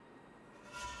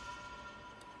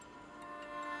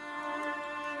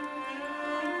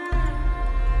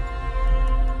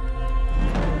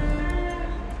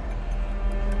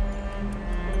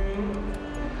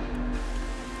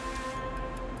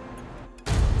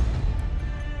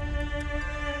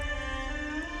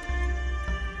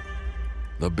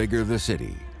The bigger the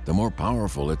city, the more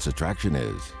powerful its attraction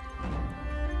is.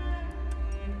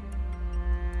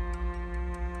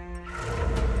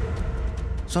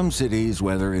 Some cities,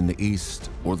 whether in the east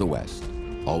or the west,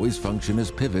 always function as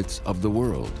pivots of the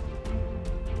world.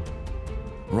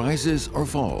 Rises or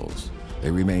falls,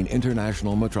 they remain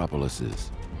international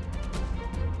metropolises.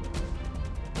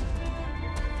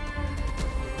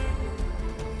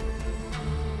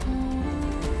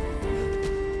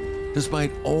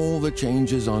 Despite all the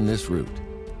changes on this route,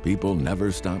 people never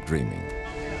stop dreaming.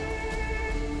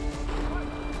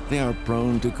 They are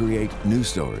prone to create new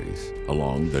stories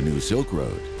along the new Silk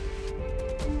Road.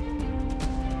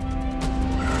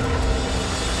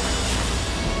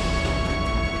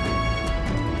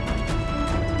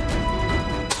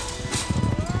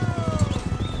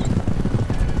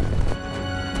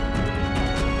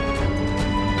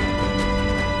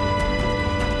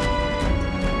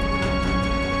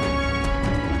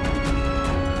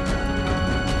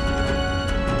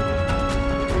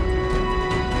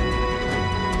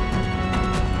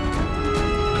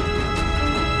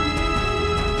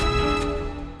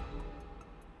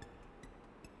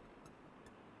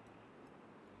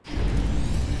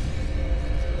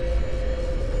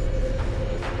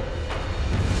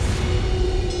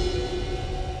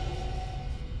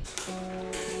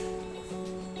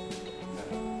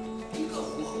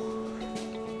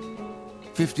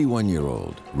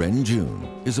 "51-year-old Ren Jun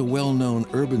is a well-known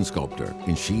urban sculptor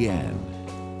in Xi'an.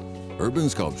 Urban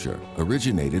sculpture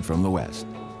originated from the West.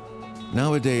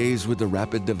 Nowadays, with the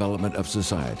rapid development of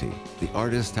society, the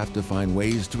artists have to find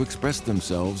ways to express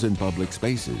themselves in public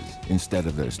spaces instead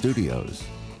of their studios.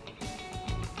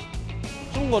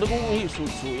 中国的公共艺术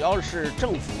主要是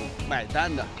政府买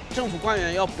单的，政府官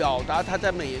员要表达他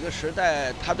在每一个时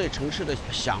代他对城市的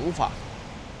想法。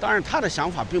当然，他的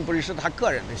想法并不是他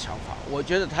个人的想法，我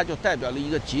觉得他就代表了一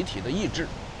个集体的意志。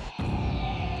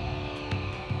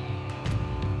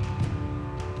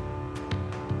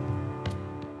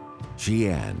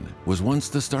Xi'an was once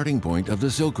the starting point of the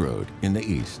Silk Road in the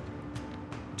east.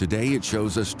 Today, it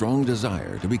shows a strong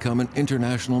desire to become an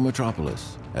international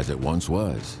metropolis, as it once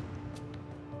was.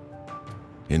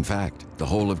 In fact, the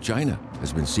whole of China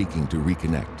has been seeking to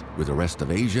reconnect with the rest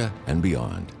of Asia and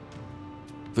beyond.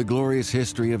 The glorious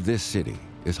history of this city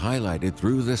is highlighted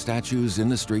through the statues in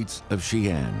the streets of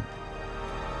Xi'an.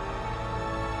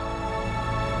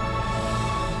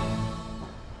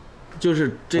 就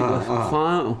是这个方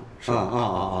案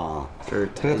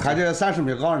这个台阶30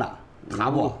米高呢，塔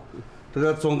步，这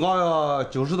个总高要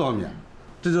90多米，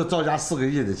这就造价4个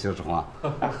亿的秦始皇。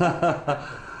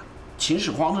秦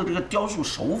始皇的这个雕塑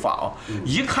手法啊，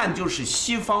一看就是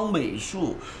西方美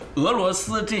术、俄罗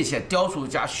斯这些雕塑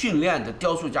家训练的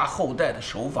雕塑家后代的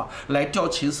手法来雕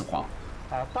秦始皇。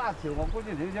大体我估计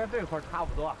零件这块差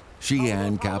不多。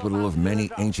 Xi'an, capital of many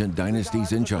ancient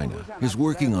dynasties in China, is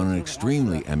working on an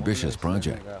extremely ambitious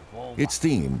project. Its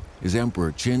theme is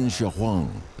Emperor Qin Shi Huang,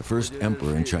 the first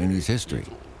emperor in Chinese history.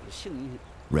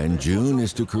 Ren Jun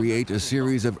is to create a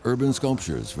series of urban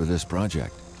sculptures for this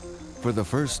project. For the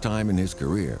first time in his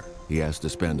career, he has to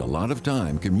spend a lot of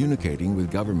time communicating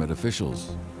with government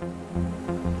officials.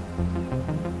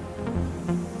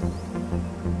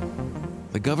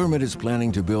 The government is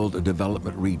planning to build a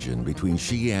development region between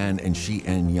Xi'an and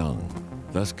Xianyang,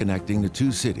 thus connecting the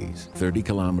two cities 30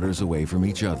 kilometers away from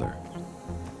each other.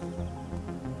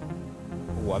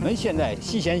 我们现在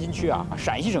西咸新区啊，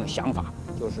陕西省想法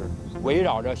就是围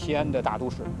绕着西安的大都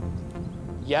市，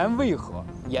沿渭河、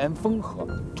沿沣河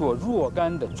做若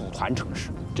干的组团城市。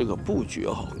这个布局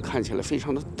啊，看起来非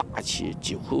常的大气，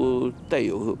几乎带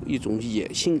有一种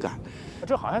野性感。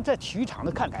这好像在体育场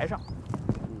的看台上，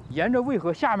沿着渭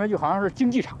河下面就好像是竞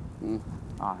技场，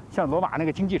像罗马那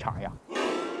个竞技场一样。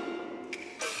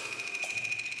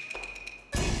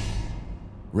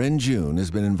 Ren Jun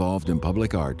has been involved in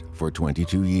public art for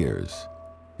 22 years.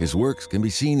 His works can be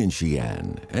seen in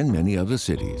Xi'an and many other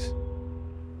cities.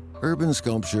 Urban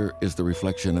sculpture is the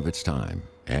reflection of its time,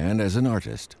 and as an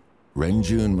artist, Ren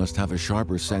Jun must have a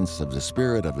sharper sense of the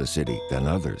spirit of the city than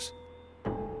others.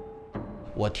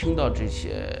 我听到这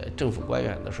些政府官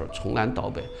员的时候，从南到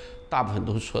北，大部分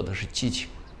都说的是激情，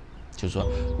就是说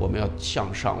我们要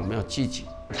向上，我们要积极。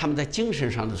他们在精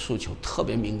神上的诉求特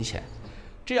别明显。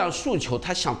 这样诉求，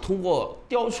他想通过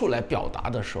雕塑来表达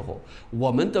的时候，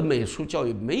我们的美术教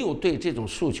育没有对这种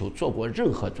诉求做过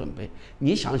任何准备。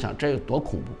你想想，这有多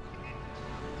恐怖！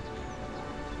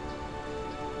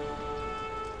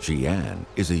 Xi'an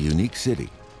is a unique city.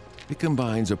 It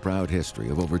combines a proud history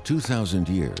of over 2,000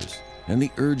 years and the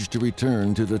urge to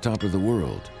return to the top of the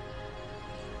world.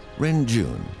 Ren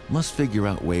Jun must figure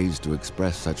out ways to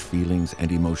express such feelings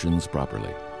and emotions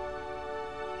properly.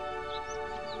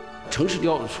 城市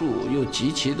雕塑又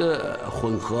极其的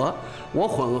混合，我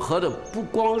混合的不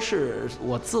光是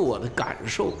我自我的感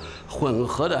受，混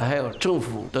合的还有政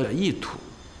府的意图，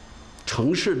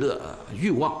城市的欲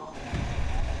望。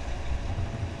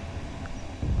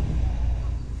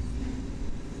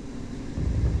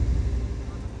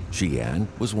Xi'an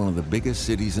was one of the biggest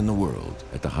cities in the world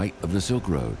at the height of the Silk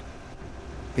Road.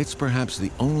 It's perhaps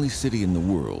the only city in the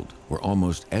world where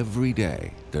almost every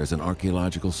day there's an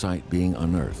archaeological site being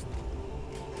unearthed.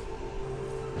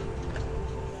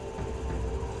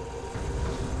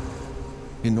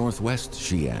 In northwest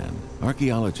Xi'an,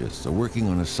 archaeologists are working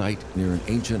on a site near an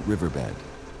ancient riverbed.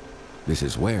 This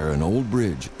is where an old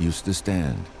bridge used to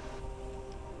stand.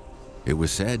 It was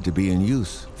said to be in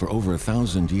use for over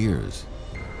 1,000 years.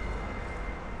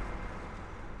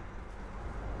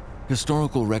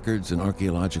 Historical records and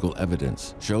archaeological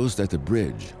evidence shows that the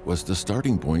bridge was the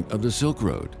starting point of the Silk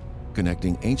Road,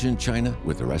 connecting ancient China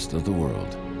with the rest of the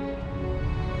world.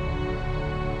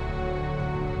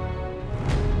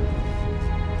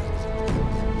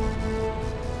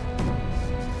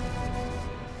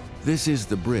 This is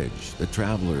the bridge that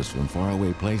travelers from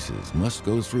faraway places must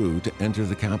go through to enter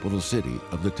the capital city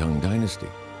of the Tang Dynasty,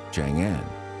 Chang'an,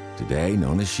 today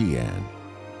known as Xi'an.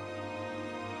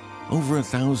 Over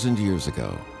 1,000 years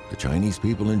ago, the Chinese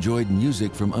people enjoyed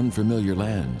music from unfamiliar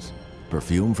lands,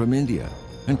 perfume from India,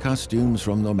 and costumes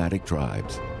from nomadic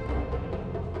tribes.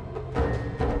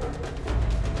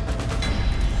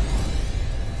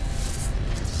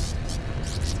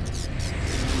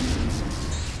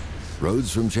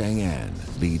 Roads from Chang'an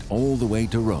lead all the way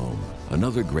to Rome,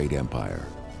 another great empire.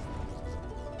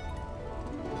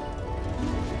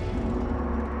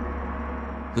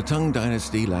 The Tang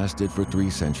Dynasty lasted for 3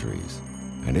 centuries,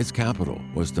 and its capital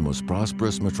was the most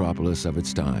prosperous metropolis of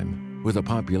its time, with a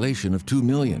population of 2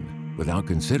 million, without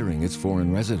considering its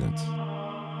foreign residents.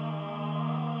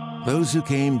 Those who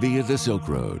came via the Silk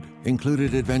Road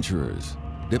included adventurers,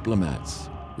 diplomats,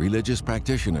 religious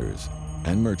practitioners,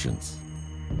 and merchants.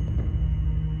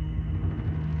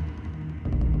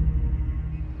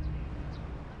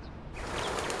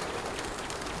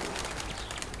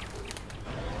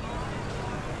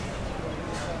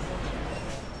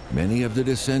 Many of the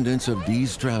descendants of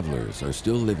these travelers are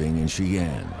still living in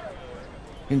Xi'an.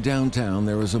 In downtown,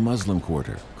 there is a Muslim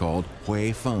quarter called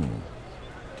Hui Feng.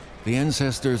 The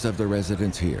ancestors of the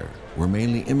residents here were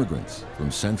mainly immigrants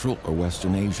from Central or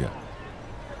Western Asia.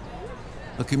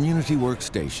 A community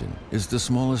workstation is the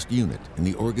smallest unit in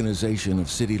the organization of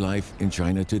city life in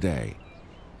China today.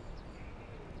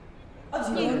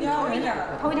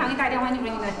 头一天给你打电话，你说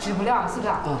你那治不了，是不是？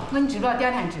我说你治不了，第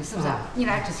2天治，是不是？你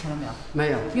来治清了没有？没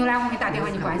有。没有来，我给你打电话，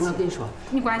你关系。我跟你说，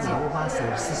你关系。我爸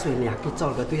34岁了，给找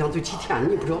了个对象，就几天，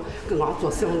你不知道跟俺做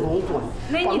什么工作，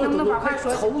那你能不能把话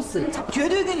说？愁死了。绝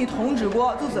对给你通知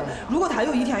过，就是如果他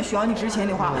有一天需要你执勤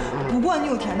的话，不管你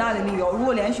有天大的理由，如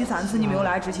果连续3次你没有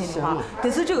来执勤的话，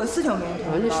但是这个事情给你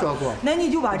通知。你说过。那你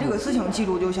就把这个事情记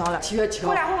住就行了。7月7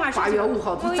号、8月5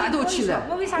号，咱都去了。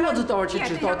我就到时候去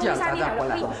指导点，咱再回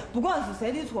来。不管是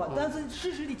谁的错，但是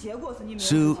事实的结果是你没有。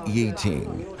Su Yiting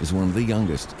is one of the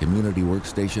youngest community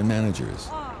workstation managers.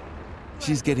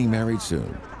 She's getting married soon,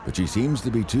 but she seems to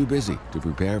be too busy to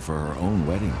prepare for her own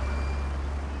wedding.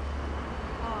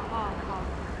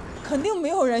 肯定没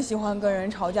有人喜欢跟人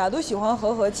吵架，都喜欢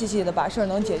和和气气的把事儿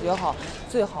能解决好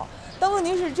最好。但问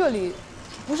题是这里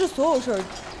不是所有事儿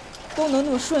都能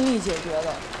那么顺利解决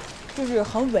的。就是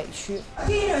很委屈。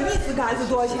第一人你自干是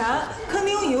多少钱，肯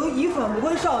定有1分不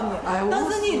会少你，但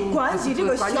是你关系这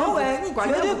个行为，你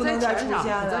绝对不能再出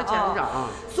现了啊！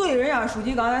所以人家书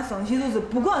记刚才生气就是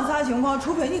不管啥情况，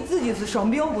除非你自己是生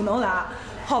病不能来，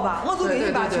好吧？我就给你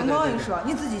把情况一说，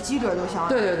你自己记着就行了。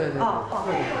对啊。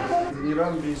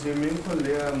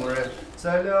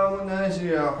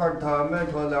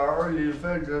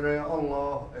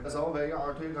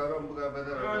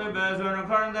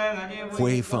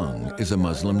Hui Feng is a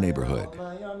Muslim neighborhood.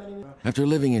 After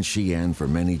living in Xi'an for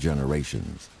many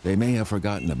generations, they may have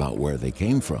forgotten about where they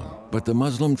came from, but the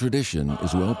Muslim tradition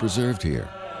is well preserved here.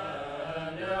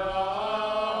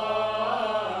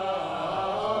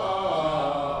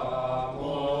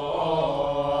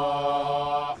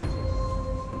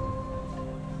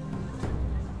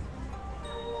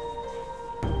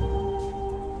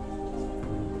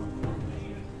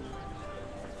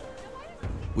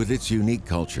 With its unique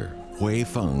culture, Hui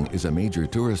Feng is a major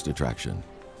tourist attraction.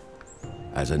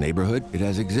 As a neighborhood, it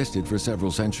has existed for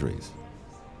several centuries.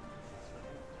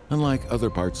 Unlike other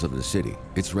parts of the city,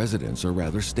 its residents are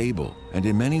rather stable, and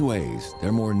in many ways,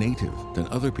 they're more native than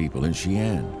other people in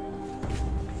Xi'an.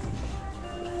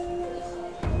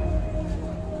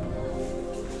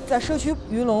 在社区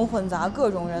鱼龙混杂，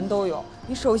各种人都有。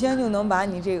你首先就能把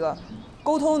你这个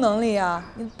沟通能力啊、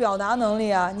你表达能力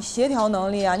啊、你协调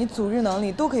能力啊、你组织能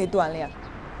力都可以锻炼。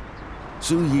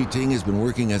Su Yiting has been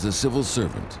working as a civil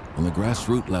servant on the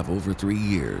grassroots level for 3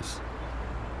 years.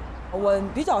 我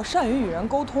比较善于与人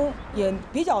沟通，也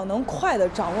比较能快地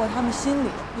掌握他们心理。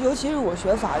尤其是我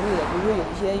学法律的，比如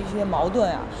说有一些矛盾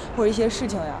呀，或者一些事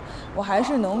情呀，我还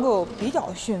是能够比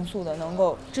较迅速的能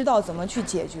够知道怎么去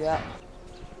解决。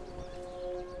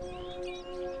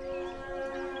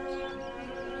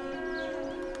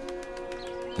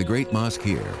 The Great Mosque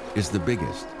here is the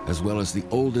biggest, as well as the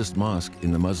oldest mosque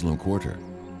in the Muslim quarter.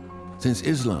 Since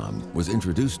Islam was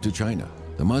introduced to China,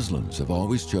 the Muslims have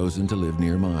always chosen to live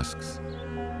near mosques.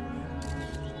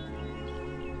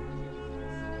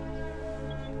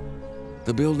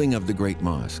 The building of the Great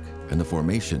Mosque and the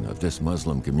formation of this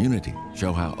Muslim community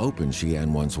show how open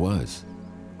Xi'an once was.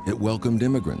 It welcomed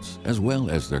immigrants as well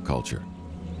as their culture.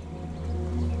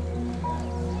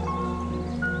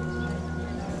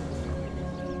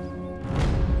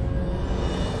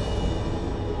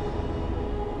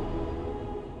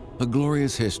 A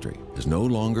glorious history is no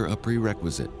longer a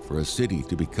prerequisite for a city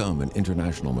to become an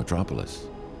international metropolis.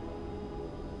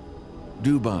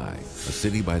 Dubai, a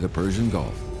city by the Persian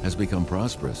Gulf, has become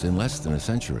prosperous in less than a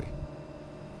century.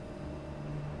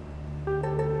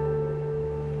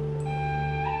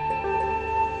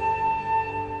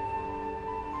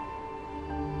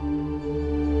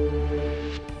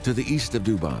 To the east of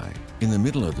Dubai, in the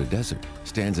middle of the desert,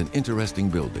 stands an interesting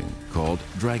building called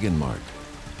Dragon Mart.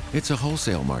 It's a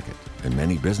wholesale market, and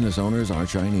many business owners are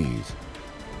Chinese.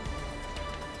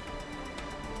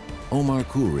 Omar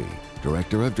Khoury,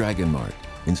 director of Dragon Mart,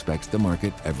 inspects the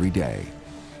market every day.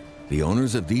 The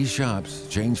owners of these shops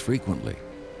change frequently.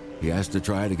 He has to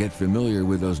try to get familiar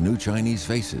with those new Chinese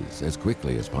faces as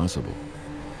quickly as possible.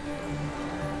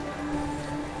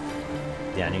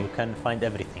 You can find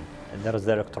everything. There is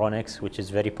the electronics, which is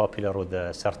very popular with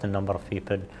a certain number of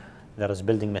people. There is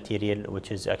building material,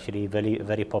 which is actually very,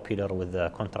 very popular with the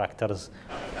contractors.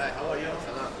 Hi, how are you?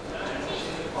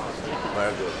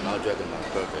 Very good. Now Dragon Mart,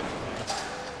 perfect.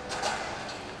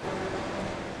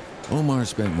 Omar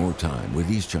spent more time with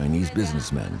these Chinese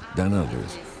businessmen than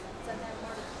others.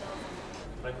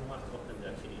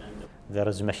 There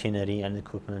is machinery and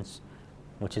equipment,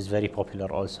 which is very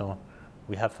popular also.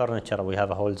 We have furniture, we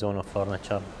have a whole zone of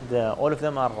furniture. All of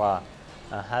them are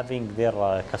having their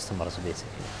customers,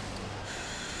 basically.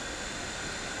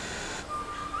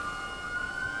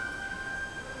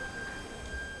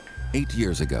 Eight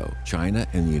years ago, China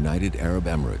and the United Arab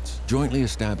Emirates jointly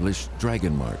established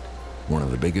Dragon Mart, one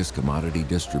of the biggest commodity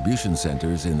distribution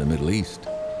centers in the Middle East.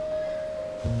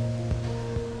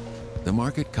 The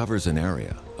market covers an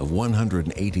area of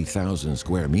 180,000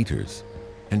 square meters,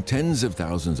 and tens of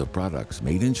thousands of products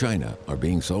made in China are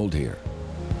being sold here.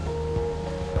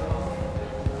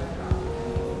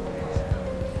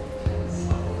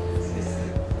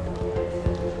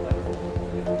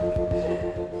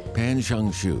 Pan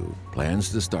Shangshu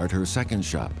plans to start her second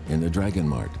shop in the Dragon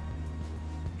Mart.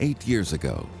 8 years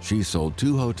ago, she sold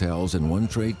 2 hotels and 1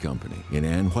 trade company in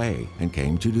Anhui and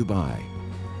came to Dubai.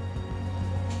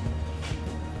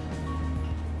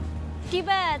 迪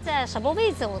拜在什么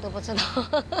位置我都不知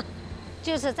道，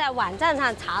就是在网站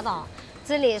上查到，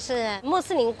这里是穆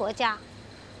斯林国家，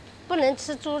不能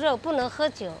吃猪肉，不能喝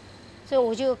酒，所以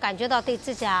我就感觉到对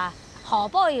自己好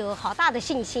抱有好大的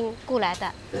信心过来的。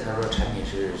他说产品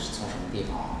是从什么地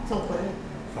方？从国内。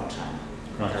From China.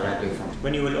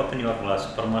 When you will open your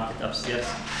supermarket upstairs?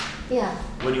 Yeah.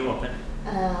 When you open?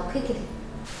 Quickly.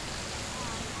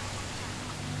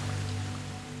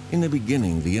 In the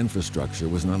beginning, the infrastructure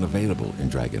was not available in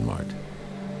Dragon Mart.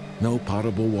 No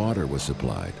potable water was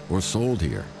supplied or sold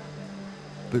here.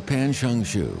 But Pan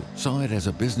Shangshu saw it as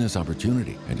a business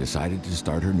opportunity and decided to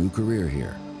start her new career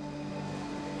here.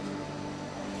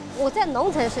 我在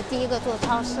农城是第一个做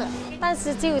超市，当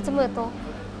时只有这么多，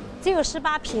只有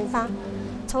18平方，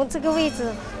从这个位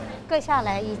置割下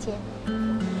来一间。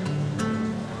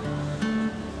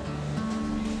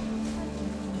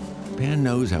Pan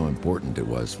knows how important it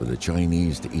was for the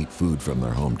Chinese to eat food from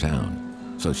their hometown,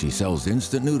 so she sells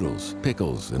instant noodles,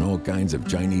 pickles, and all kinds of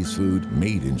Chinese food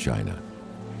made in China.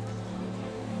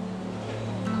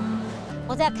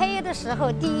 我在开业的时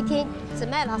候，第一天只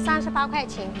卖了38块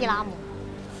钱1拉姆，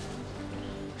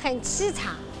很凄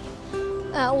惨。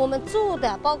我们住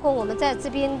的，包括我们在这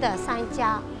边的商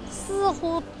家，似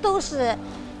乎都是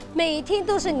每天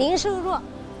都是零收入。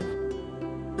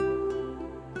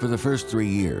 For the first 3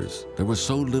 years, there was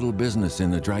so little business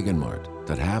in the Dragon Mart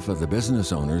that half of the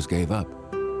business owners gave up.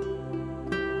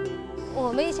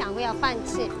 我没想过要放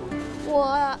弃，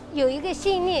我有一个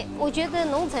信念，我觉得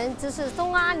龙城只是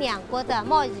中阿两国的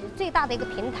贸易最大的一个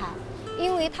平台，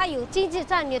因为它有经济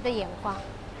战略的眼光，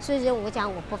所以我讲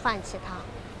我不放弃它。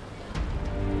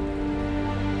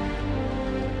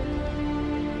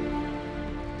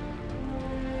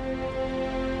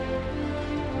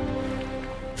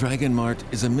 Dragon Mart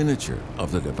is a miniature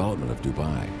of the development of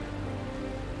Dubai.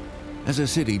 As a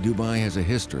city, Dubai has a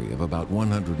history of about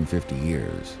 150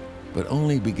 years, but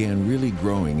only began really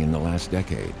growing in the last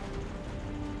decade.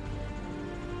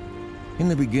 In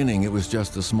the beginning, it was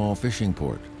just a small fishing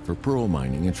port for pearl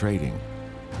mining and trading.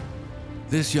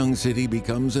 This young city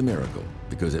becomes a miracle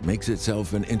because it makes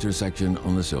itself an intersection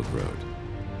on the Silk Road.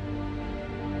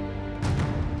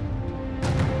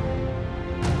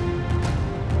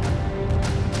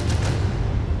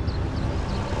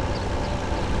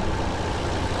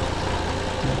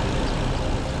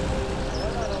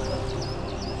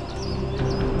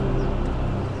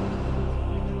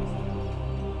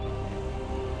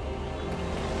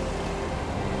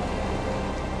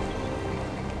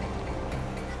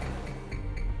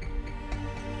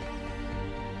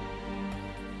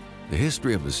 The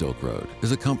history of the Silk Road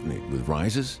is accompanied with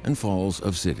rises and falls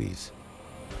of cities.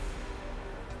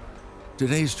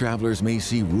 Today's travelers may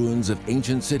see ruins of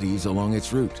ancient cities along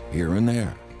its route, here and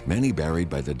there, many buried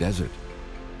by the desert.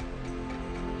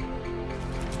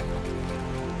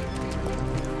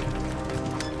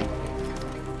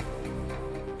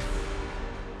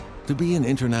 To be an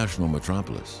international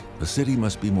metropolis, a city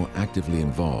must be more actively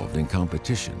involved in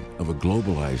competition of a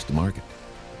globalized market.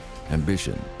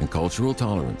 Ambition and cultural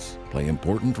tolerance play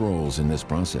important roles in this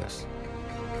process.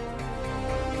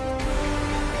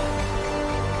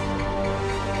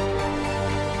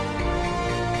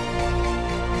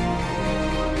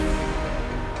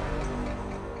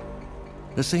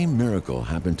 The same miracle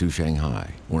happened to Shanghai,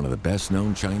 one of the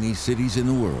best-known Chinese cities in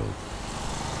the world.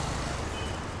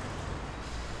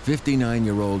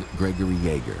 59-year-old Gregory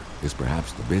Yeager is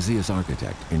perhaps the busiest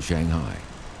architect in Shanghai.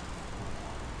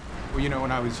 Well, you know,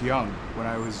 when I was young, when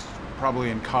I was probably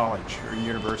in college or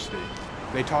university,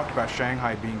 they talked about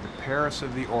Shanghai being the Paris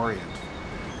of the Orient.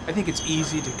 I think it's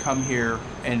easy to come here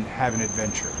and have an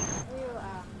adventure.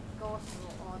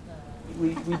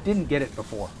 We didn't get it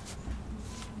before.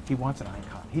 He wants an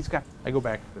icon. I go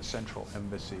back to the Central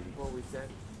Embassy.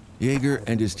 Yeager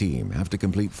and his team have to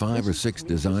complete 5 or 6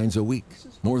 designs a week,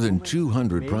 more than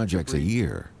 200 projects a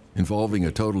year, involving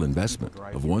a total investment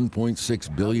of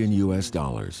 $1.6 billion US.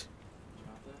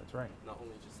 Right.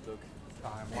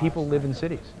 People live in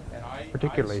cities,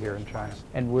 particularly here in China.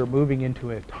 And we're moving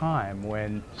into a time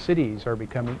when cities are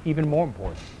becoming even more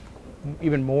important,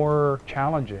 even more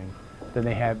challenging than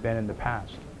they have been in the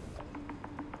past.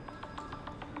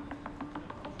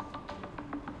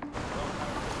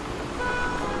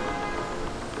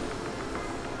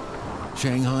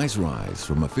 Shanghai's rise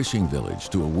from a fishing village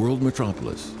to a world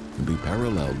metropolis can be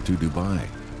paralleled to Dubai.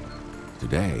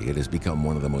 Today, it has become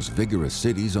one of the most vigorous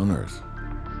cities on earth.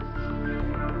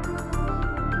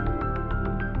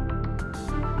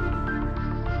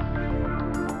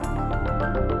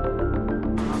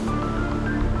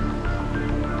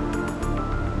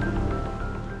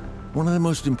 One of the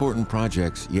most important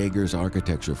projects Yeager's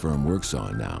architecture firm works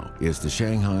on now is the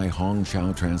Shanghai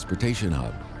Hongqiao Transportation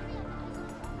Hub.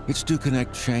 It's to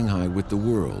connect Shanghai with the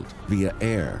world via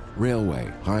air,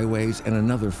 railway, highways, and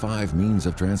another 5 means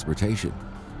of transportation.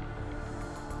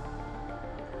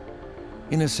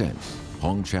 In a sense,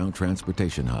 Hongqiao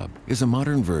Transportation Hub is a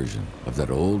modern version of that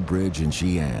old bridge in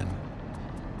Xi'an.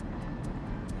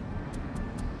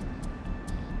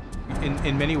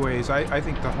 In many ways, I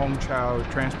think the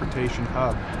Hongqiao Transportation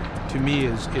Hub, to me,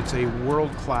 it's a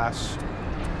world-class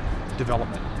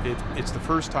development. It's the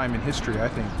first time in history, I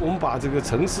think. 我们把这个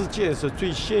城市建设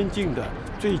最先进的、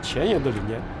最前沿的理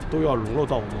念都要融入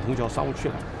到我们虹桥商务区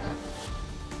来。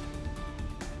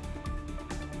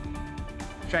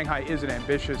 Shanghai is an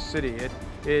ambitious city.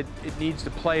 It needs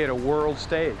to play at a world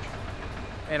stage.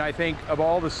 And I think of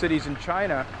all the cities in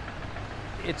China,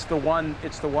 it's the one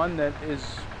that is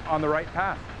on the right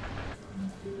path.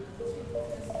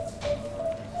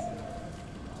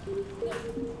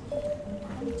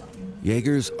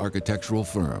 Yeager's architectural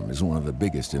firm is one of the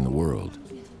biggest in the world.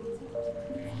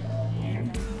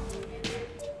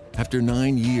 After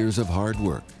 9 years of hard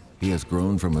work, he has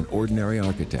grown from an ordinary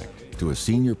architect to a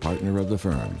senior partner of the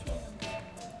firm.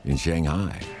 In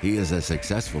Shanghai, he is a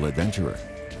successful adventurer.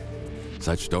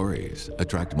 Such stories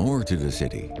attract more to the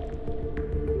city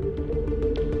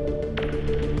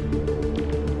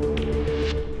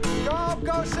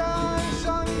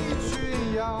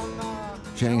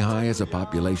Shanghai has a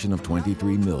population of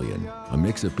 23 million, a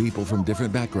mix of people from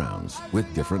different backgrounds with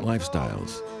different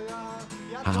lifestyles.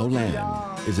 Hao Lan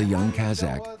is a young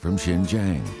Kazakh from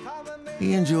Xinjiang.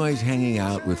 He enjoys hanging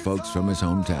out with folks from his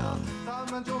hometown.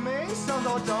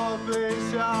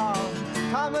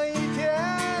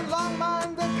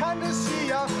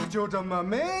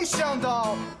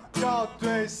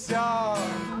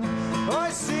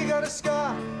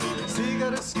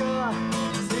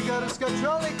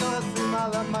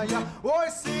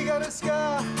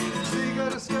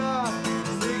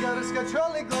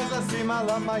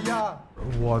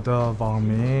我的网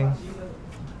名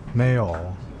没有，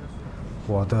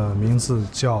我的名字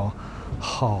叫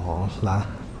浩兰。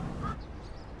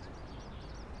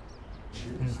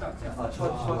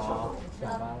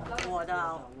我的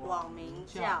网名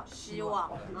叫希望。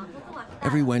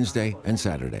Every Wednesday and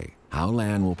Saturday, Hao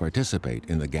Lan will participate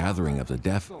in the gathering of the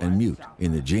deaf and mute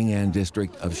in the Jing'an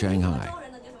district of Shanghai.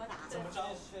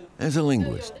 As a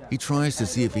linguist, he tries to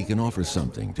see if he can offer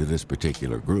something to this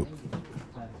particular group.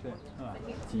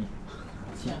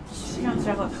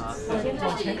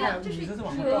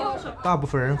 大部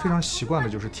分人非常习惯的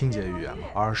就是听觉语言嘛，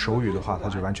而手语的话，它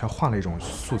就完全换了一种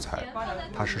素材，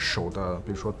它是手的，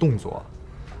比如说动作，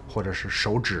或者是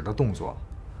手指的动作，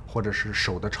或者是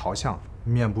手的朝向、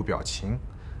面部表情，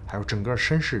还有整个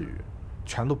绅士语，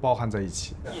全都包含在一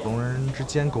起。聋人之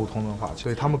间沟通的话，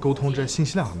所以他们沟通这信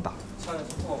息量很大。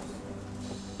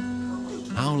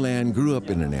Hao Lan grew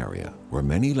up in an area where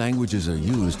many languages are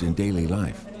used in daily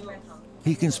life.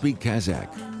 He can speak Kazakh,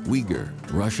 Uyghur,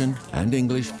 Russian, and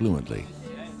English fluently,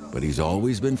 but he's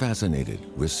always been fascinated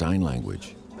with sign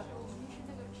language.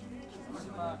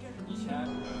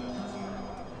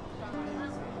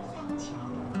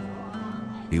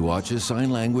 He watches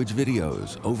sign language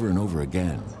videos over and over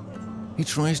again. He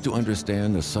tries to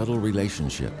understand the subtle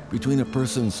relationship between a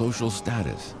person's social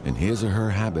status and his or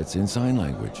her habits in sign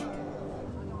language.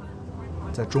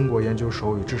 在中国研究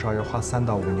手语，至少要花3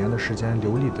到5年的时间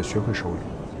流利地学会手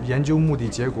语。研究目的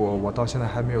结果，我到现在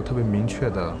还没有特别明确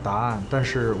的答案，但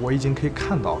是我已经可以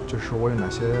看到，就是我有哪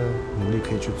些努力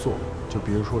可以去做。就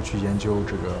比如说去研究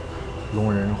这个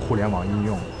聋人互联网应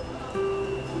用。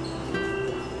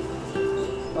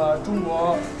中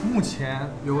国目前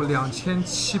有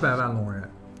2700万聋人，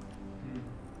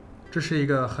这是一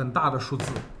个很大的数字。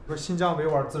说新疆维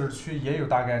吾尔自治区也有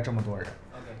大概这么多人。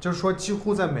就是说，几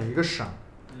乎在每一个省，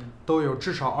都有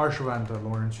至少20万的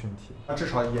聋人群体。至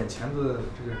少眼前的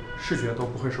这个视觉都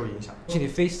不会受影响。是你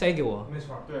非塞给我，没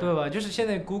错，对吧？就是现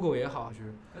在 Google 也好，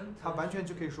他完全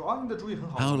就可以说啊，你的主意很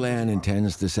好。Hao Lan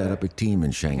intends to set up a team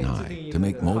in Shanghai to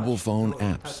make mobile phone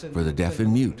apps for the deaf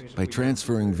and mute by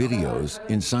transferring videos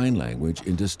in sign language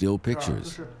into still pictures. 就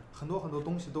是很多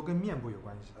东西都跟面部有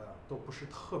关系的，都不是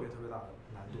特别大的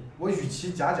难度。我与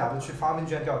其假的去发问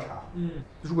卷调查，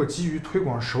如果基于推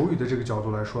广手语的这个角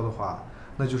度来说的话，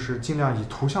那就是尽量以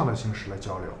图像的形式来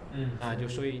交流。就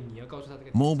所以你要告诉他这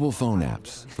个。Mobile phone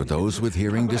apps for those with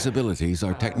hearing disabilities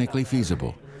are technically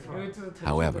feasible.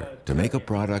 However, to make a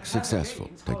product successful,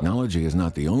 technology is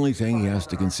not the only thing he has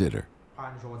to consider.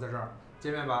 你说我在这儿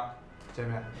见面吧，见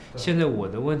面。现在我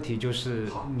的问题就是，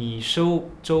你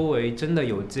周围真的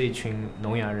有这群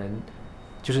聋哑人，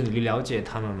就是你了解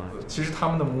他们吗？其实他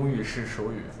们的母语是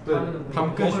手语，对，他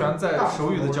们更喜欢在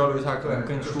手语的交流下可能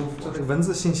更舒服。就是文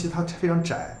字信息它非常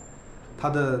窄，它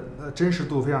的真实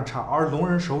度非常差，而聋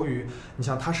人手语，你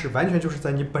想它是完全就是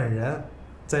在你本人，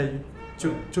在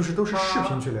就是都是视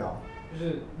频去聊，就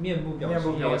是面部表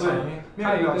情，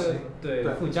还有一个对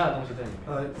附加的东西在里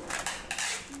面。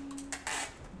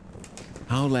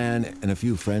Hao Lan and a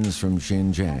few friends from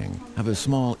Xinjiang have a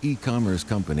small e-commerce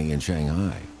company in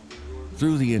Shanghai.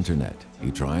 Through the internet, he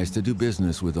tries to do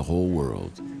business with the whole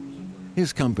world.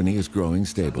 His company is growing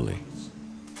stably.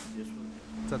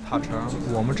 在塔城，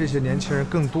我们这些年轻人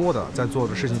更多的在做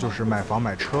的事情就是买房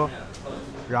买车，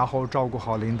然后照顾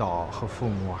好领导和父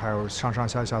母，还有上上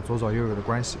下下左左右右的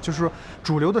关系。就是说，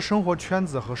主流的生活圈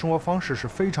子和生活方式是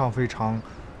非常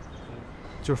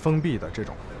就是封闭的这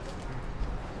种。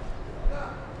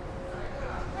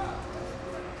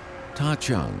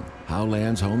Tacheng, Hao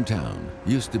Lan's hometown,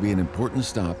 used to be an important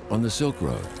stop on the Silk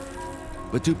Road.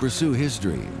 But to pursue his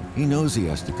dream, he knows he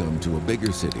has to come to a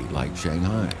bigger city like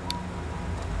Shanghai.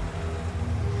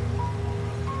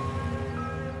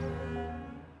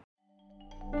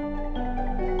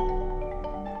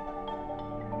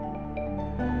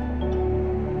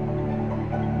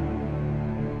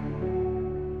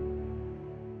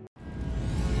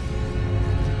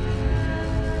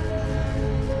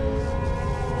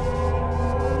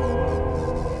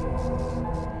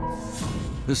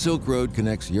 The Silk Road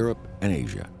connects Europe and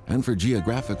Asia, and for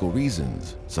geographical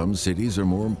reasons, some cities are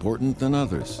more important than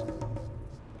others.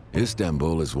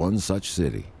 Istanbul is one such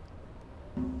city.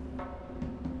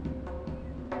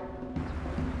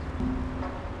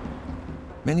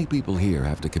 Many people here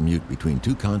have to commute between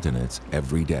two continents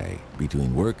every day,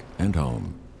 between work and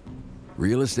home.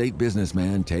 Real estate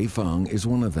businessman Tae Feng is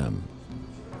one of them.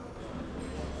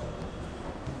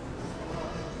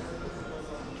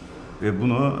 Ve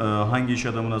bunu hangi iş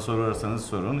adamına sorarsanız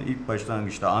sorun, ilk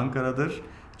başlangıçta Ankara'dır,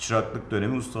 çıraklık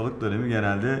dönemi, ustalık dönemi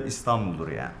genelde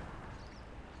İstanbul'dur yani.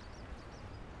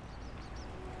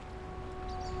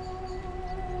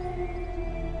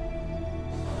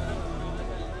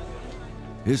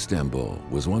 Istanbul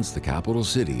was once the capital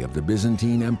city of the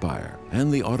Byzantine Empire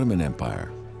and the Ottoman Empire.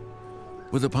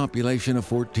 With a population of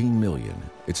 14 million,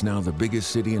 it's now the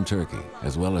biggest city in Turkey,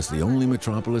 as well as the only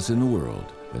metropolis in the world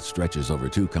that stretches over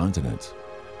two continents.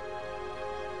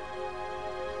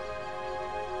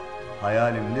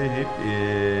 Hayalimde hep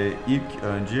ilk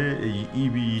önce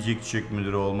iyi bir yiyecek içecek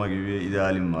müdürü olma gibi bir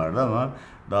idealim vardı ama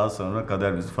daha sonra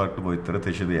kader bizi farklı boyutlara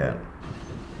taşıdı yani.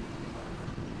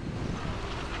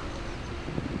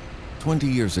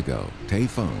 20 years ago, Tae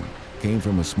Feng came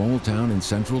from a small town in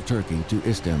central Turkey to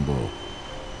Istanbul.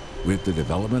 With the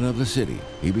development of the city,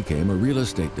 he became a real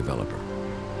estate developer.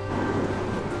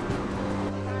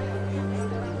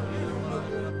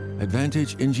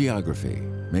 Advantage in geography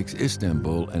makes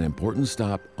Istanbul an important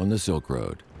stop on the Silk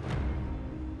Road.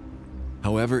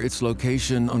 However, its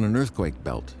location on an earthquake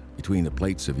belt between the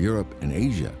plates of Europe and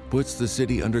Asia puts the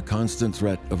city under constant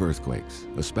threat of earthquakes,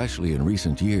 especially in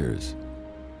recent years.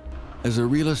 As a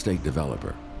real estate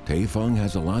developer, Tae Feng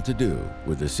has a lot to do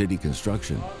with the city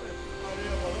construction.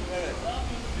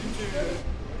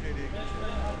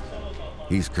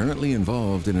 He's currently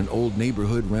involved in an old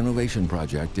neighborhood renovation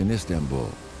project in Istanbul.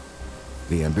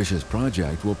 The ambitious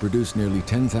project will produce nearly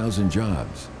 10,000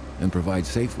 jobs and provide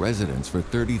safe residence for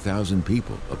 30,000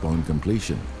 people upon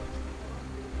completion.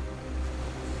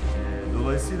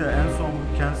 Dolayısıyla en son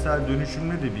bu kentsel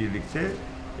dönüşümle de birlikte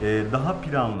daha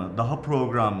planlı, daha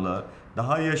programlı,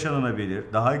 daha yaşanabilir,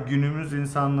 daha günümüz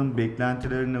insanının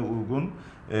beklentilerine uygun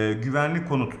güvenli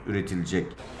konut üretilecek.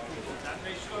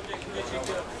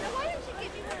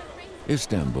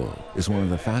 Istanbul is one of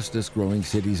the fastest growing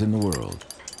cities in the world.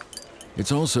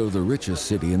 It's also the richest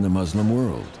city in the Muslim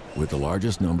world, with the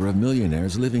largest number of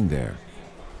millionaires living there.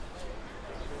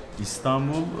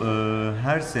 İstanbul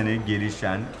her sene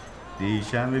gelişen,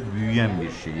 değişen ve büyüyen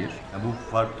bir şehir.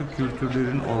 Bu farklı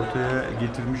kültürlerin ortaya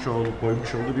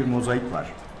koymuş olduğu bir mozaik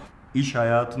var. İş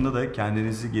hayatında da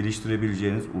kendinizi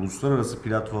geliştirebileceğiniz, uluslararası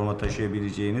platforma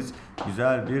taşıyabileceğiniz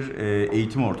güzel bir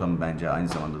eğitim ortamı bence aynı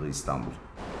zamanda da İstanbul.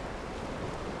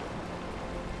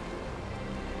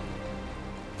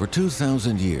 For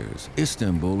 2,000 years,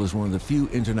 Istanbul is one of the few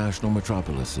international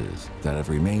metropolises that have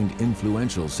remained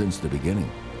influential since the beginning.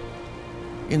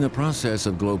 In the process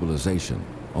of globalization,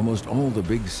 almost all the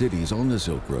big cities on the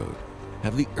Silk Road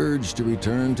have the urge to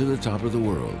return to the top of the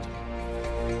world.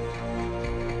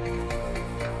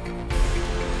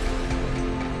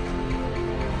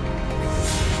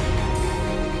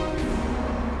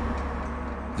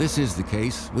 This is the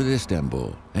case with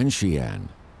Istanbul and Xi'an.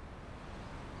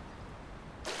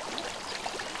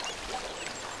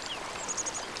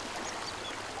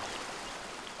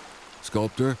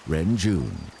 Sculptor Ren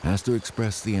Jun has to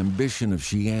express the ambition of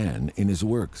Xi'an in his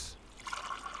works.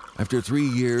 After 3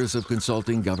 years of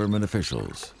consulting government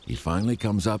officials, he finally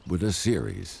comes up with a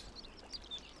series.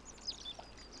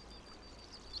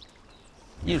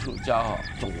 艺术家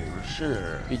总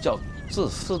是比较自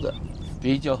私的，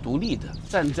比较独立的，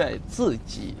站在自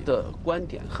己的观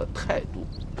点和态度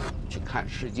去看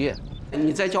世界。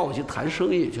你再叫我去谈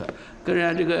生意去，跟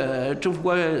人家这个政府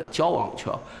官员交往去，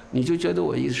你就觉得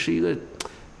我是一个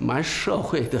蛮社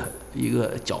会的一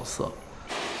个角色。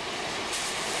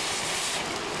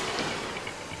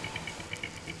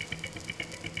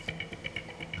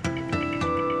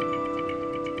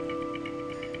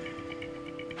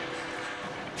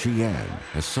Xi'an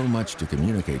has so much to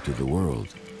communicate to the world.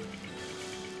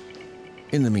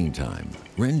 In the meantime,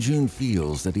 Ren Jun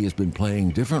feels that he has been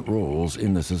playing different roles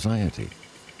in the society.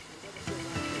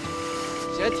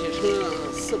 简体成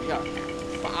4片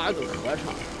，8个和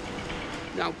尚，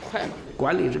让快了。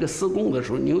管理这个施工的时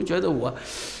候，你又觉得我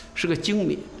是个精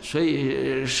明，所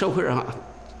以社会上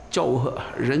叫我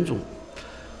任总、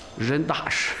任大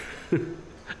师、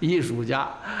艺术家。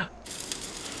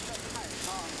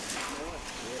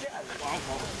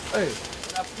哎，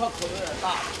那破口有点大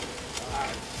了，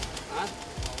啊？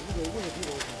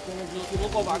如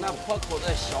果把那破口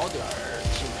再小点儿，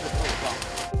挺直更棒。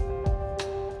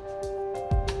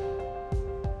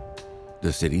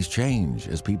The cities change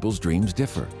as people's dreams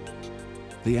differ.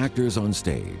 The actors on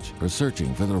stage are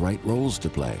searching for the right roles to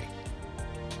play.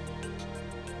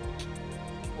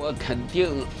 我肯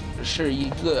定是一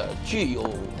个具有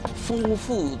丰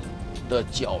富的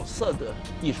角色的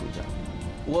艺术家。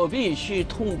我必须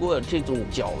通过这种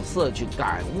角色去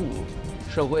感悟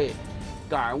社会，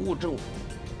感悟政府，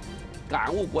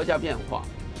感悟国家变化。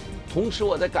同时，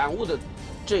我在感悟的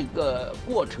这个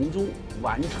过程中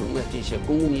完成了这些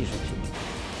公共艺术品。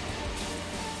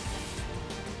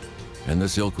 And the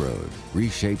Silk Road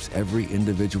reshapes every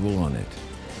individual on it.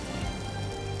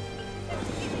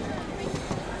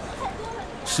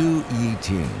 Su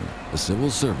Yiting, a civil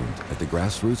servant at the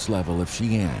grassroots level of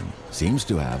Xi'an, seems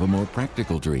to have a more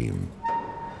practical dream.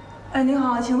 哎，您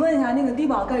好，请问一下，那个低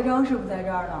保盖章是不是在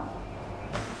这儿呢？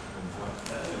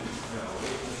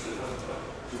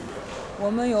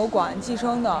我们有管计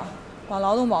生的，管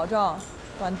劳动保障，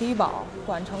管低保，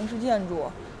管城市建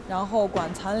筑。 然后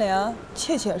管残联，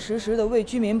切切实实的为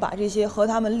居民把这些和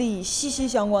他们利益息息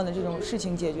相关的这种事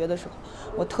情解决的时候，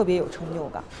我特别有成就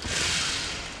感。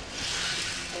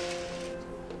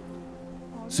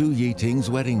Su Yiting's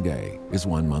wedding day is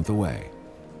 1 month away.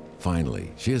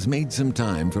 Finally, she has made some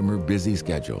time from her busy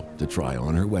schedule to try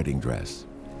on her wedding dress.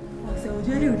 哇塞，我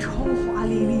觉得这个超华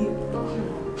丽丽，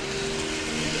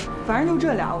反正就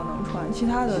这俩我能穿，其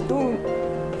他的都。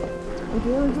 我觉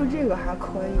得就这个还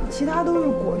可以，其他都是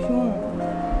裹胸，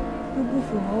就不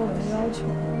符合我的要求。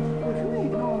我是那一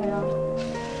套的呀。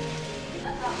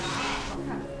好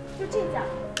看，就这件。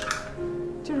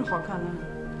就是好看的，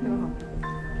这个好看。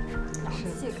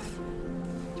是。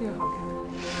这个好看。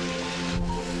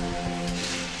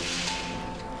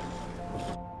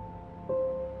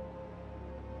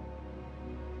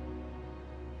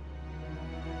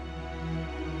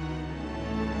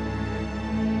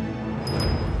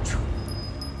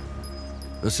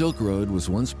 The Silk Road was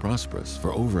once prosperous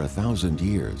for over 1,000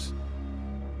 years.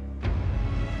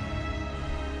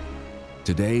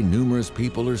 Today, numerous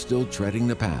people are still treading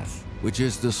the path, which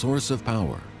is the source of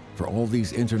power for all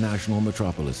these international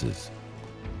metropolises.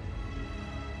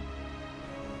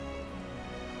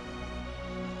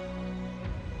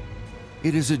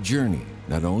 It is a journey,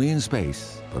 not only in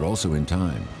space, but also in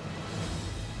time.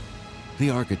 The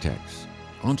architects,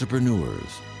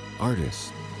 entrepreneurs,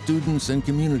 artists, students and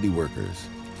community workers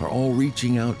are all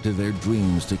reaching out to their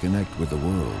dreams to connect with the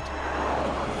world.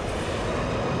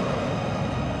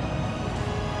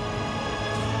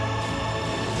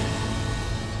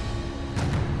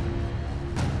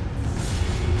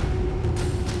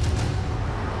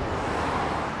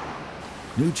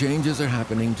 New changes are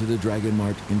happening to the Dragon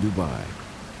Mart in Dubai.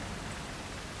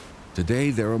 Today,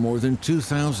 there are more than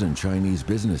 2,000 Chinese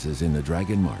businesses in the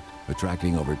Dragon Mart,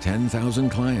 attracting over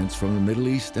 10,000 clients from the Middle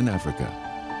East and Africa.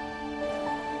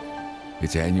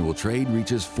 Its annual trade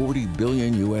reaches $40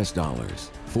 billion,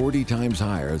 40 times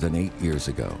higher than 8 years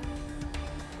ago.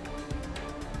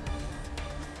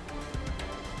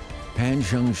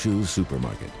 Panshangshu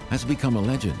Supermarket has become a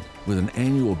legend with an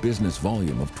annual business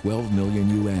volume of 12 million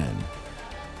yuan.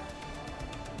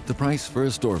 The price for a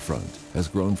storefront has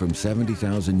grown from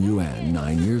 70,000 yuan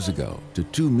 9 years ago to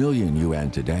 2 million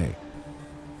yuan today.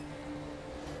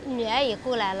 女儿也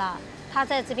过来了，她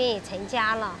在这边也成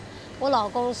家了。我老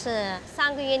公是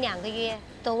3个月、2个月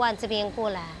都往这边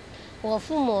过来。我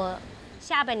父母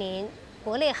下半年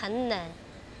国内很冷，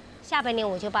下半年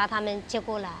我就把他们接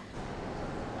过来。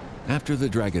After the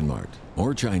Dragon Mart,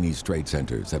 more Chinese trade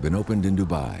centers have been opened in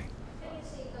Dubai.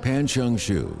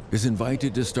 Panshangshu is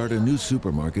invited to start a new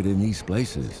supermarket in these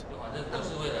places. 都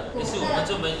是为了，也是我们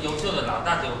这门优秀的老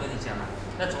大姐，我跟你讲啊，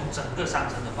要从整个商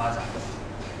城的发展，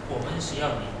我们需要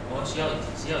你，我们需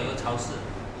要有一个超市。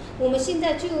我们现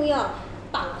在就要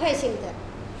板块性的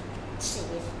企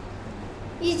业，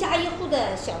一家一户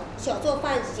的小作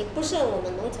坊已经不是我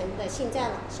们农村的现在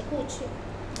了，是过去。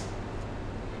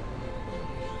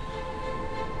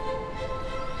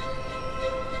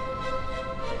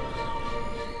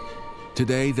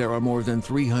 Today, there are more than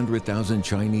 300,000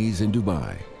 Chinese in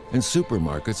Dubai, and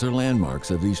supermarkets are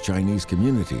landmarks of these Chinese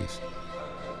communities.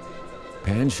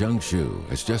 Panshangshu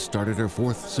has just started her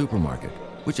 4th supermarket,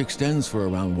 which extends for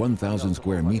around 1,000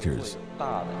 square meters.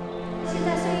 现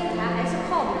在生意台还是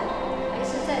靠门，还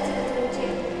是在这个中间。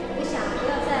我想不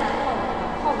要再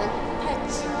靠门太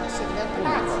挤了，显得不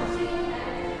大气。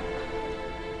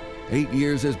 8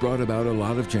 years has brought about a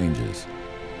lot of changes.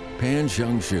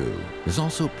 Panshangshu is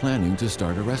also planning to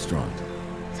start a restaurant.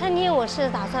 餐厅我是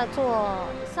打算做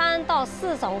3到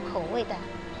4种口味的，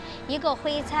一个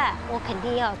徽菜我肯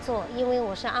定要做，因为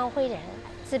我是安徽人，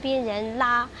这边人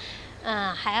拉，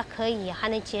还可以，还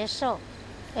能接受。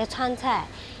川菜，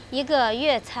一个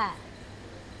粤菜，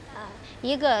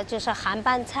一个就是韩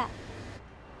班菜。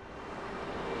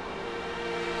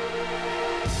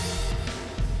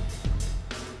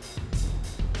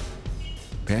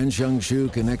Pan Xiangshu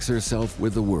connects herself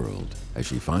with the world as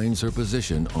she finds her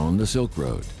position on the Silk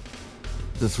Road.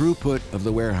 The throughput of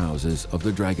the warehouses of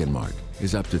the Dragon Mart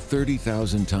is up to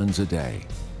 30,000 tons a day.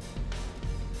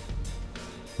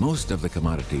 Most of the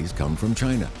commodities come from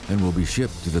China and will be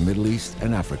shipped to the Middle East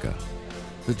and Africa.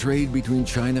 The trade between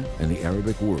China and the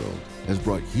Arabic world has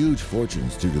brought huge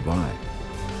fortunes to Dubai.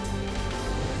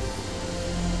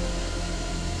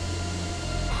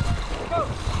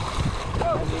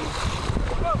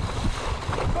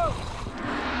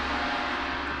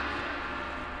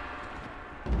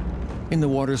 In the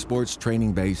water sports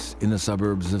training base in the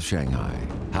suburbs of Shanghai,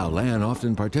 Haolan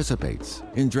often participates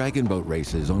in dragon boat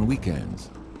races on weekends.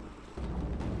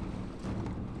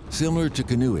 Similar to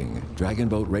canoeing, dragon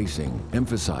boat racing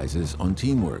emphasizes on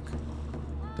teamwork.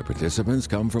 The participants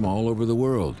come from all over the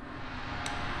world.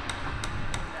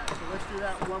 So let's do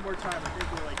that one more time. I think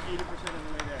we're like 80% of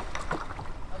the way there.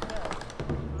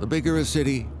 The bigger a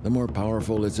city, the more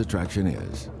powerful its attraction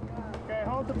is.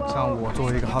 像我作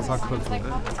为一个哈萨克族，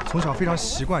从小非常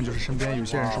习惯，就是身边有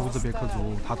些人是乌兹别克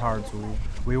族、塔塔尔族、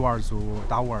维吾尔族、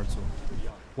达斡尔族。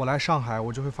我来上海，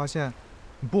我就会发现，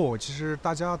不，其实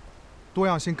大家多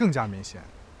样性更加明显，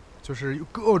就是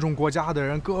各种国家的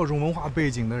人、各种文化背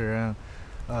景的人，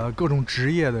各种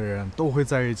职业的人都会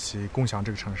在一起共享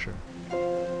这个城市。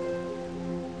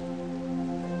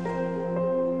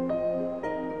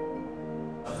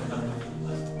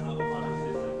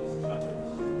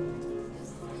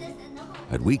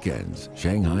At weekends,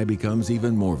 Shanghai becomes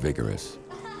even more vigorous.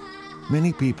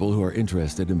 Many people who are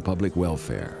interested in public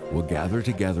welfare will gather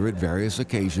together at various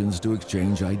occasions to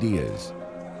exchange ideas.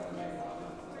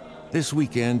 This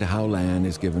weekend, Haolan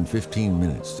is given 15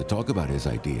 minutes to talk about his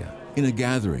idea in a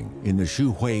gathering in the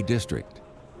Shuhui district.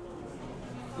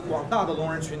 广大的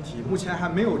聋人群体目前还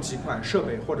没有几款设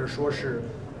备或者说是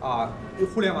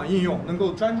互联网应用能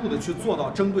够专注的去做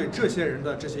到针对这些人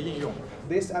的这些应用。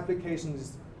This application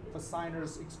is for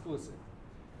signers exclusive.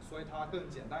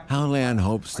 Haolan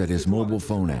hopes that his mobile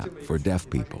phone app for deaf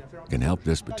people can help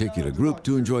this particular group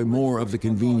to enjoy more of the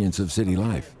convenience of city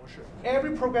life.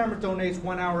 Every programmer donates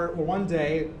 1 hour or 1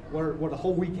 day or the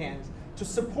whole weekend to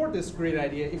support this great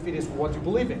idea if it is what you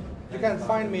believe in. You can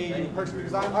find me in person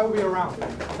because I will be around.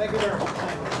 Thank you very much.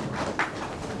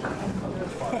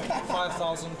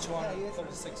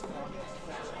 5,236.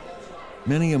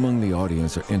 Many among the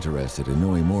audience are interested in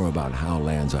knowing more about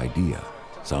Haolan's idea.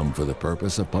 Some for the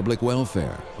purpose of public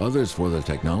welfare, others for the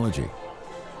technology.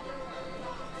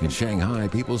 In Shanghai,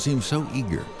 people seem so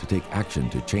eager to take action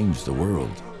to change the world.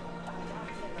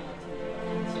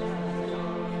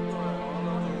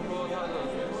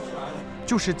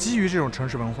 就是基于这种城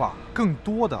市文化，更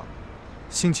多的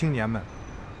新青年们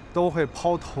都会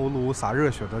抛头颅洒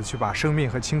热血的去把生命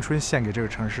和青春献给这个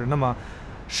城市。那么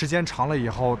时间长了以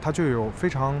后，它就有非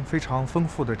常非常丰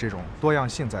富的这种多样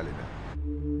性在里面。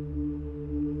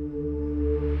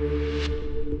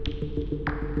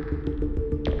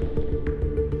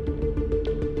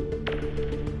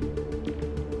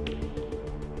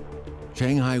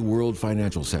Shanghai World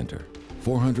Financial Center,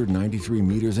 493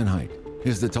 meters in height,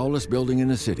 is the tallest building in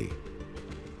the city.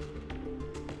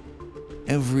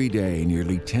 Every day,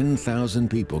 nearly 10,000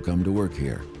 people come to work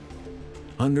here.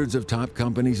 Hundreds of top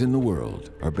companies in the world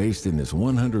are based in this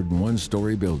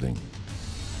 101-story building.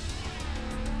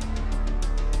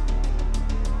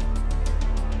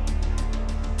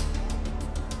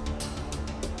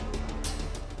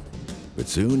 But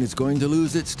soon it's going to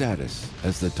lose its status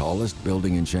as the tallest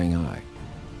building in Shanghai.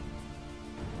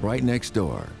 Right next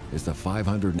door is the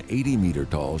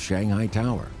 580-meter-tall Shanghai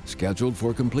Tower, scheduled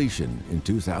for completion in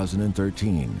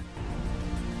 2013.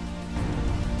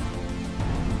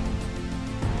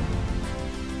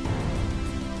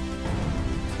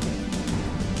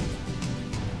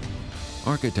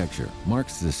 Architecture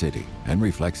marks the city and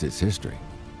reflects its history.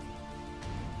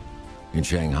 In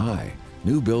Shanghai,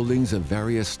 new buildings of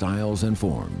various styles and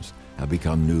forms have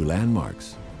become new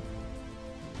landmarks.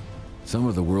 Some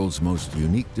of the world's most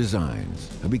unique designs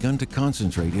have begun to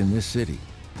concentrate in this city.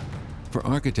 For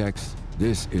architects,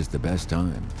 this is the best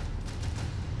time.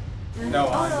 No,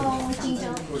 I'm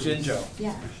Jinzhou.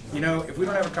 Yeah. You know, if we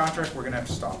don't have a contract, we're going to have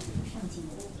to stop.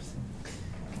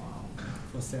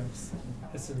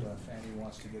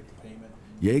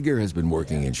 Jaeger has been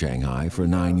working in Shanghai for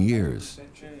 9 years.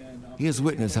 He has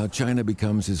witnessed how China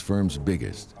becomes his firm's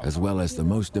biggest, as well as the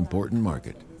most important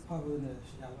market.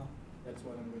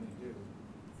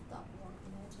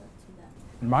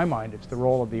 In my mind, it's the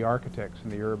role of the architects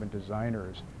and the urban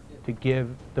designers to give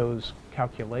those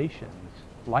calculations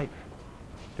life,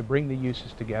 to bring the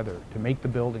uses together, to make the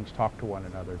buildings talk to one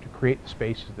another, to create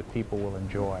spaces that people will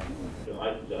enjoy.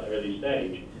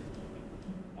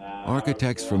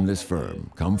 Architects from this firm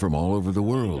come from all over the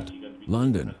world: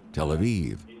 London, Tel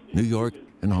Aviv, New York,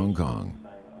 and Hong Kong.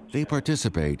 They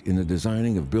participate in the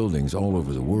designing of buildings all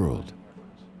over the world.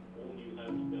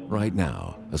 Right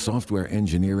now, a software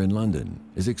engineer in London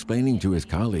is explaining to his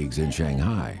colleagues in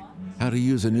Shanghai how to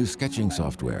use a new sketching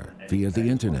software via the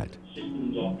internet.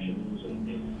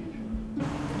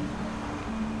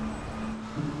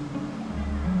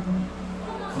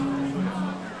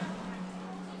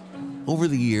 Over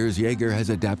the years, Jaeger has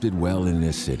adapted well in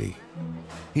this city.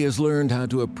 He has learned how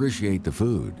to appreciate the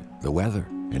food, the weather,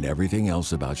 and everything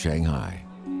else about Shanghai.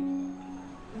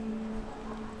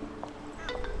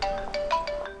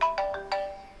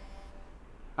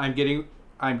 I'm getting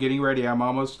ready. I'm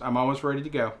almost ready to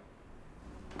go.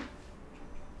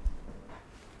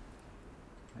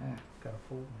 Got a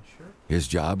fold in the shirt. His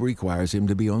job requires him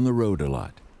to be on the road a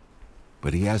lot,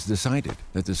 but he has decided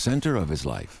that the center of his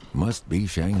life must be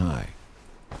Shanghai.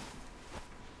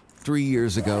 3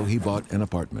 years ago, he bought an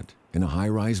apartment in a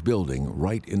high-rise building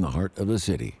right in the heart of the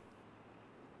city.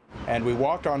 And we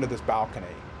walked onto this balcony,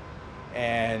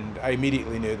 and I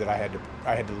immediately knew that I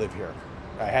had to live here.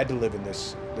 I had to live in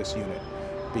this unit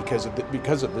because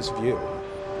of this view.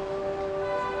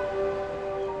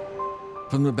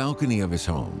 From the balcony of his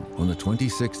home on the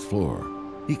 26th floor,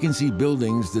 he can see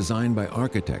buildings designed by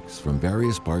architects from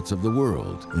various parts of the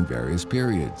world in various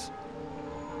periods.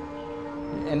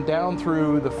 And down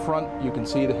through the front, you can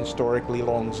see the historic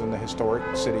Lilongs and the historic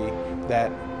city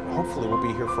that hopefully will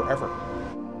be here forever.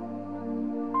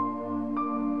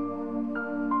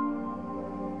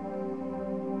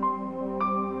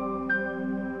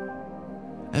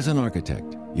 As an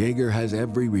architect, Jaeger has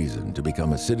every reason to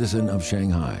become a citizen of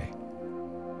Shanghai.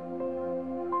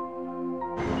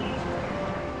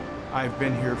 I've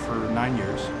been here for 9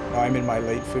 years. I'm in my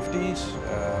late 50s.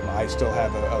 I still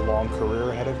have a long career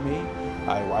ahead of me.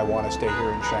 I want to stay here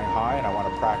in Shanghai, and I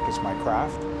want to practice my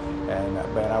craft, and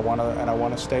I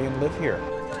want to stay and live here.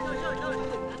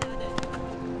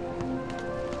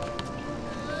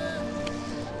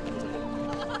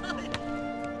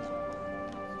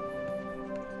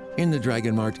 In the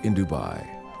Dragon Mart in Dubai,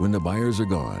 when the buyers are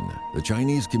gone, the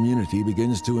Chinese community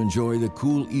begins to enjoy the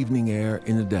cool evening air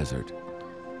in the desert.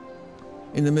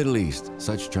 In the Middle East,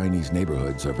 such Chinese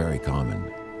neighborhoods are very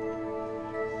common.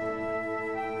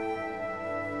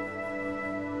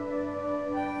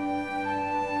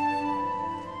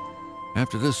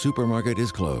 After the supermarket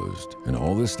is closed and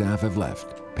all the staff have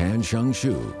left, Pan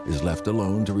Xiangshu is left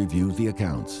alone to review the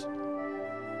accounts.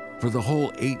 For the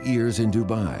whole 8 years in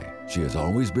Dubai, she has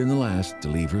always been the last to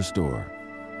leave her store.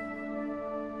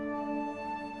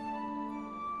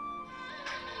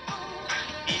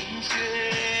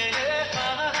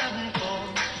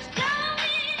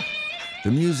 The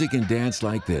music and dance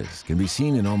like this can be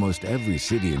seen in almost every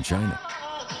city in China.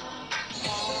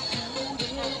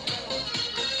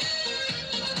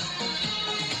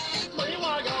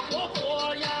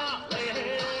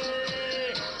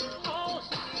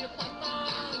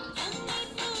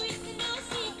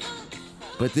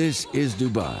 But this is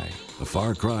Dubai, a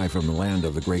far cry from the land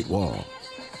of the Great Wall.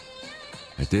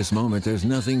 At this moment, there's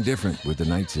nothing different with the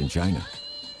nights in China.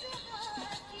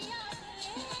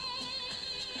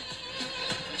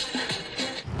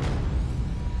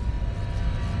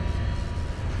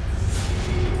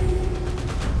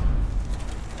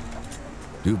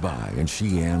 Dubai and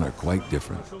Xi'an are quite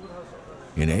different.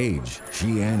 In age,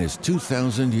 Xi'an is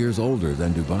 2,000 years older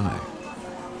than Dubai.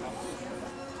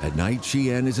 At night,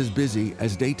 Xi'an is as busy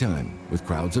as daytime, with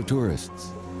crowds of tourists.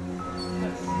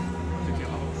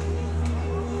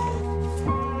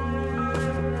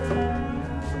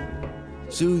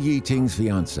 Su Yiting's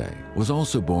fiancé was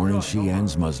also born in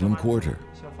Xi'an's Muslim quarter.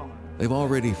 They've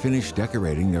already finished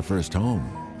decorating their first home.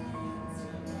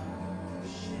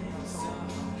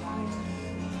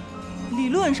 理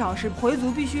论上是回族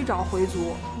必须找回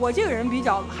族，我这个人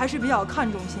还是比较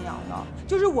看重信仰的，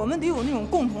就是我们得有那种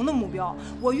共同的目标，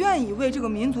我愿意为这个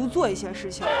民族做一些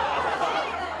事情。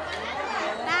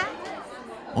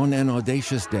On an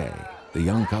audacious day, the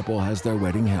young couple has their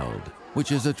wedding held,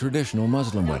 which is a traditional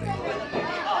Muslim wedding.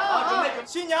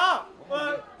 新娘，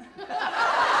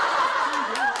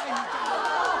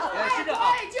是的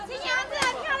啊。新娘子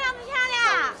漂亮不漂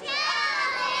亮？漂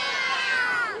亮。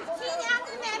新娘子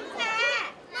美不美？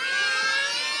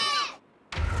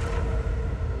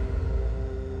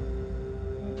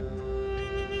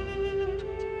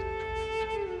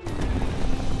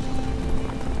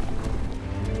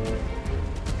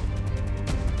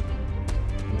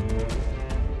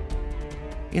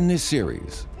 In this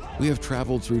series, we have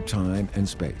traveled through time and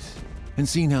space and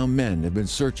seen how men have been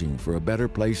searching for a better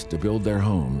place to build their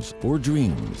homes or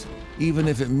dreams, even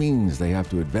if it means they have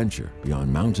to adventure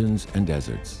beyond mountains and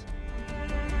deserts.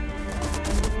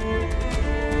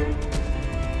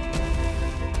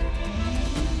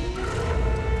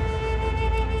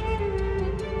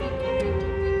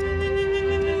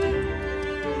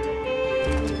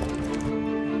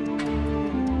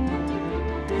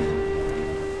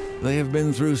 They have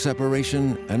been through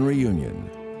separation and reunion,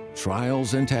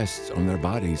 trials and tests on their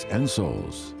bodies and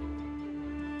souls.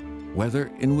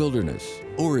 Whether in wilderness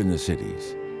or in the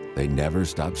cities, they never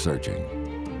stop searching.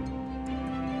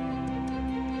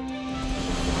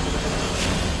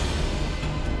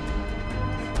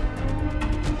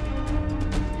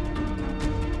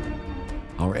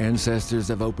 Our ancestors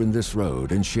have opened this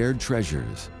road and shared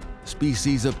treasures,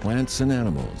 species of plants and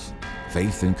animals,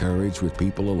 faith and courage with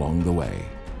people along the way.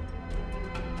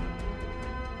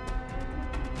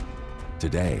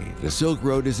 Today, the Silk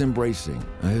Road is embracing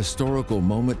a historical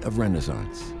moment of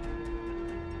renaissance.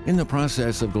 In the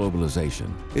process of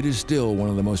globalization, it is still one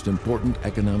of the most important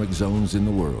economic zones in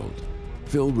the world,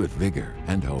 filled with vigor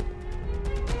and hope.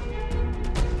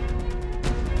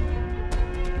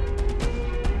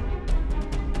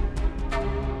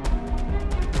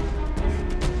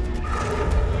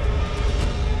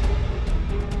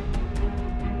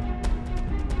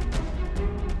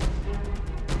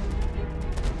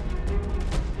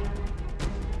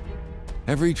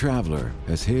 Every traveler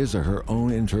has his or her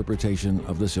own interpretation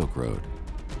of the Silk Road.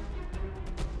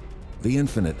 The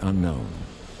infinite unknown,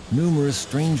 numerous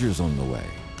strangers on the way,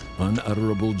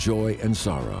 unutterable joy and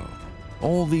sorrow.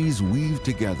 All these weave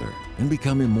together and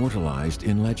become immortalized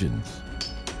in legends.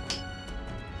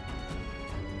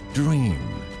 Dream,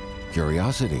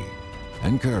 curiosity,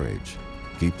 and courage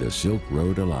keep the Silk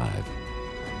Road alive.